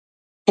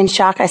In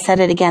shock, I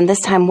said it again, this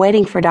time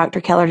waiting for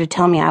Dr. Keller to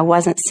tell me I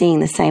wasn't seeing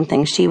the same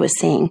thing she was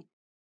seeing.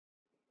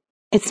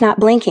 It's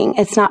not blinking.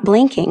 It's not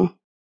blinking.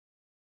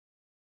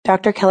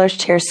 Dr. Keller's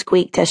chair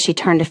squeaked as she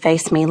turned to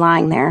face me,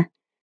 lying there,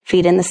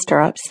 feet in the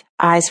stirrups,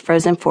 eyes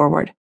frozen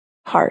forward,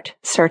 heart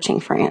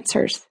searching for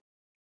answers.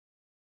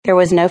 There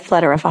was no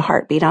flutter of a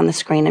heartbeat on the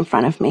screen in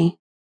front of me,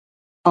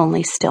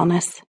 only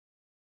stillness.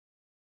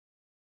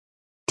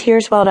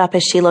 Tears welled up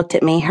as she looked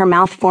at me, her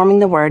mouth forming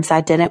the words I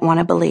didn't want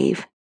to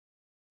believe.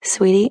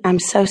 Sweetie, I'm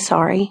so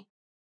sorry.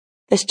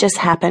 This just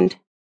happened.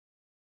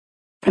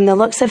 From the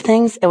looks of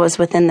things, it was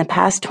within the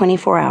past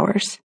 24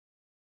 hours.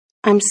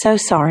 I'm so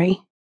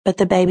sorry, but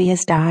the baby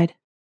has died.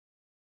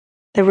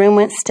 The room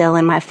went still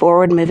and my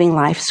forward-moving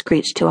life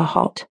screeched to a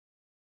halt.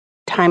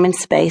 Time and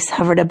space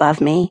hovered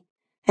above me,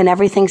 and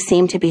everything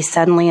seemed to be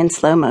suddenly in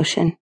slow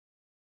motion.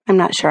 I'm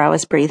not sure I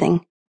was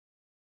breathing.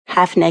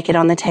 Half naked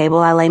on the table,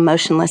 I lay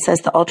motionless as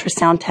the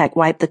ultrasound tech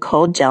wiped the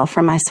cold gel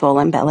from my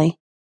swollen belly.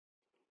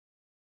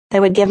 They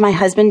would give my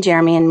husband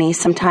Jeremy and me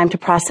some time to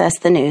process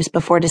the news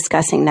before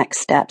discussing next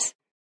steps,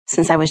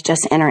 since I was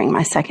just entering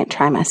my second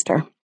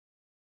trimester.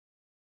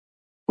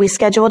 We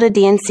scheduled a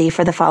D&C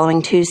for the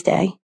following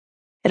Tuesday.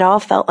 It all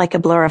felt like a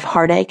blur of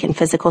heartache and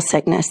physical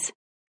sickness.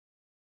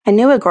 I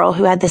knew a girl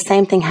who had the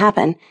same thing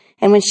happen,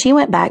 and when she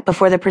went back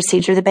before the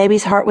procedure, the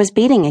baby's heart was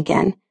beating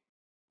again.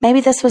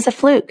 Maybe this was a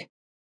fluke.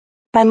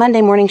 By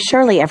Monday morning,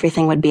 surely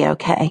everything would be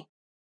okay.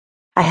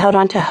 I held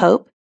on to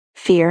hope,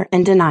 fear,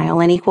 and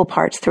denial in equal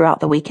parts throughout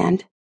the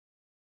weekend.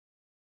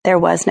 There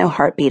was no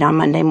heartbeat on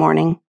Monday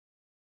morning.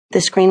 The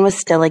screen was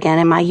still again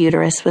and my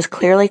uterus was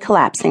clearly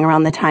collapsing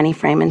around the tiny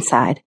frame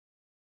inside.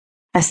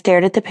 I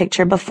stared at the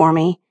picture before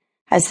me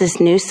as this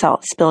new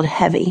salt spilled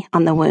heavy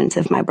on the wounds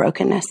of my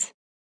brokenness.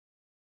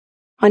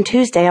 On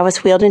Tuesday, I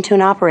was wheeled into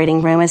an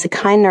operating room as a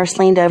kind nurse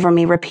leaned over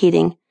me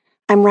repeating,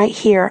 "I'm right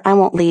here, I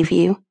won't leave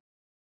you."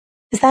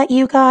 "Is that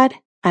you, God?"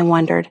 I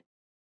wondered.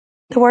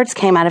 The words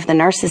came out of the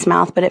nurse's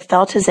mouth, but it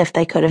felt as if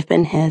they could have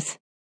been his.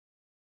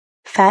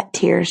 Fat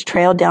tears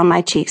trailed down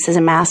my cheeks as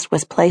a mask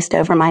was placed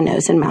over my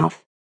nose and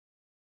mouth.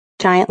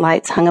 Giant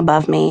lights hung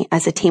above me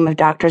as a team of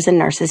doctors and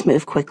nurses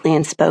moved quickly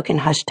and spoke in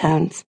hushed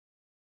tones.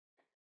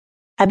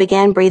 I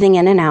began breathing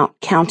in and out,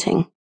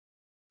 counting.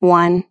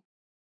 1,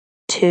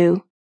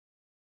 2,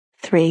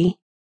 3,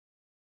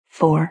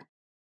 4.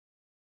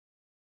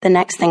 The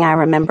next thing I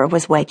remember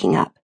was waking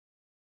up.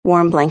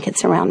 Warm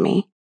blankets around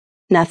me.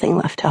 Nothing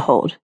left to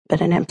hold but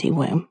an empty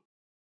womb.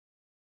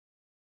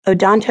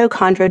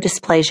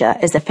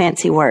 Odontochondrodysplasia is a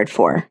fancy word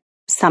for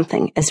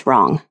something is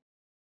wrong.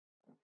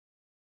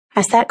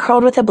 I sat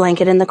curled with a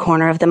blanket in the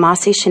corner of the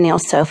mossy chenille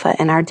sofa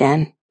in our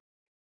den.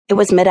 It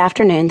was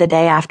mid-afternoon the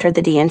day after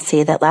the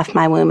D&C that left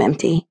my womb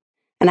empty,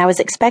 and I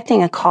was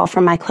expecting a call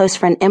from my close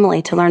friend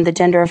Emily to learn the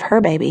gender of her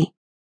baby.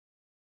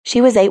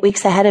 She was 8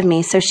 weeks ahead of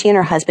me, so she and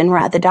her husband were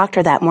at the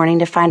doctor that morning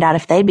to find out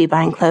if they'd be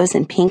buying clothes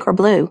in pink or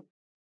blue.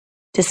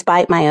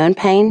 Despite my own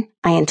pain,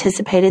 I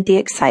anticipated the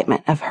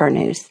excitement of her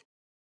news.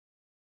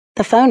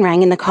 The phone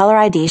rang and the caller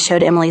ID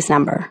showed Emily's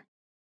number.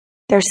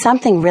 "There's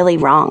something really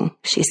wrong,"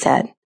 she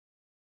said.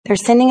 "They're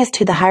sending us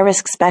to the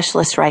high-risk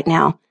specialist right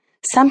now.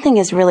 Something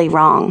is really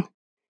wrong.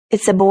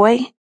 It's a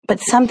boy, but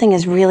something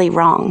is really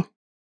wrong."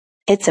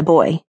 "It's a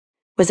boy"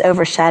 was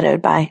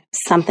overshadowed by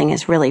 "something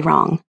is really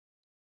wrong."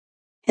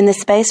 In the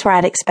space where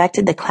I'd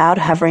expected the cloud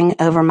hovering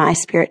over my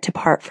spirit to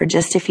part for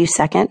just a few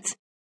seconds,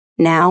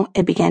 now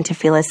it began to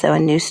feel as though a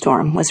new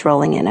storm was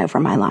rolling in over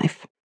my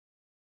life.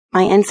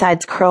 My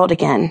insides curled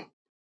again.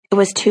 It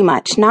was too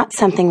much, not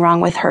something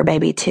wrong with her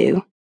baby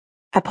too.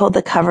 I pulled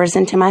the covers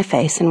into my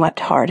face and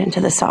wept hard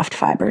into the soft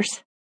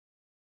fibers.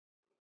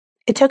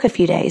 It took a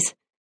few days,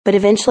 but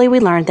eventually we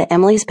learned that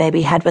Emily's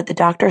baby had what the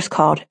doctors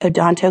called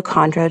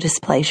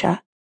odontochondrodysplasia.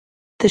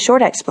 The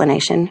short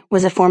explanation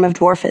was a form of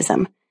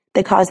dwarfism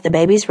that caused the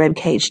baby's rib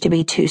cage to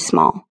be too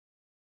small.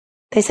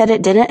 They said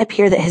it didn't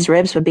appear that his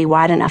ribs would be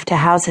wide enough to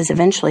house his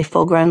eventually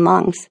full-grown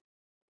lungs.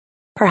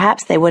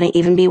 Perhaps they wouldn't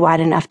even be wide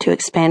enough to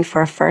expand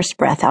for a first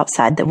breath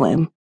outside the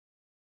womb.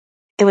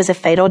 It was a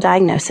fatal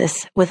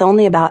diagnosis, with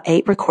only about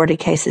 8 recorded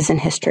cases in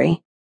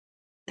history.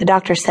 The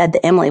doctor said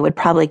that Emily would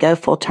probably go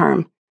full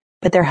term,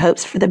 but their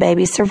hopes for the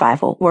baby's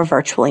survival were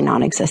virtually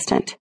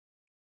non-existent.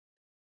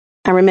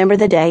 I remember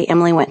the day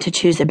Emily went to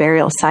choose a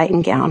burial site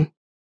and gown,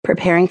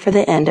 preparing for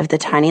the end of the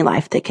tiny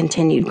life that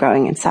continued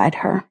growing inside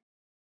her.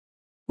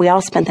 We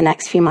all spent the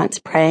next few months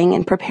praying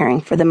and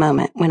preparing for the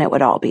moment when it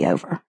would all be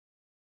over.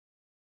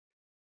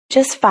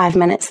 "Just 5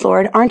 minutes,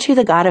 Lord, aren't you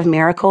the God of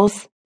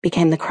miracles?"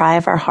 became the cry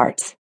of our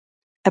hearts,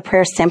 a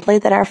prayer simply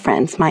that our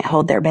friends might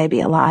hold their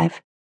baby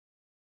alive.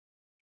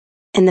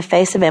 In the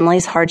face of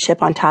Emily's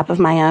hardship on top of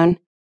my own,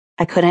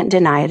 I couldn't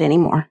deny it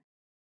anymore.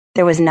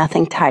 There was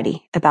nothing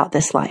tidy about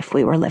this life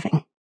we were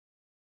living.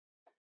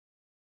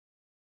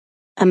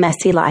 A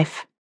messy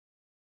life.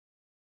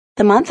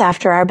 The month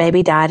after our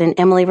baby died and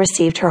Emily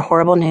received her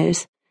horrible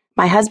news,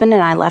 my husband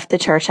and I left the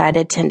church I'd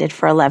attended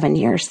for 11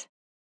 years.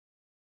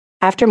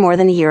 After more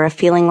than a year of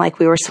feeling like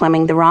we were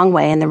swimming the wrong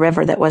way in the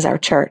river that was our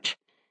church,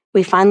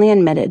 we finally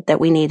admitted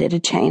that we needed a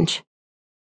change.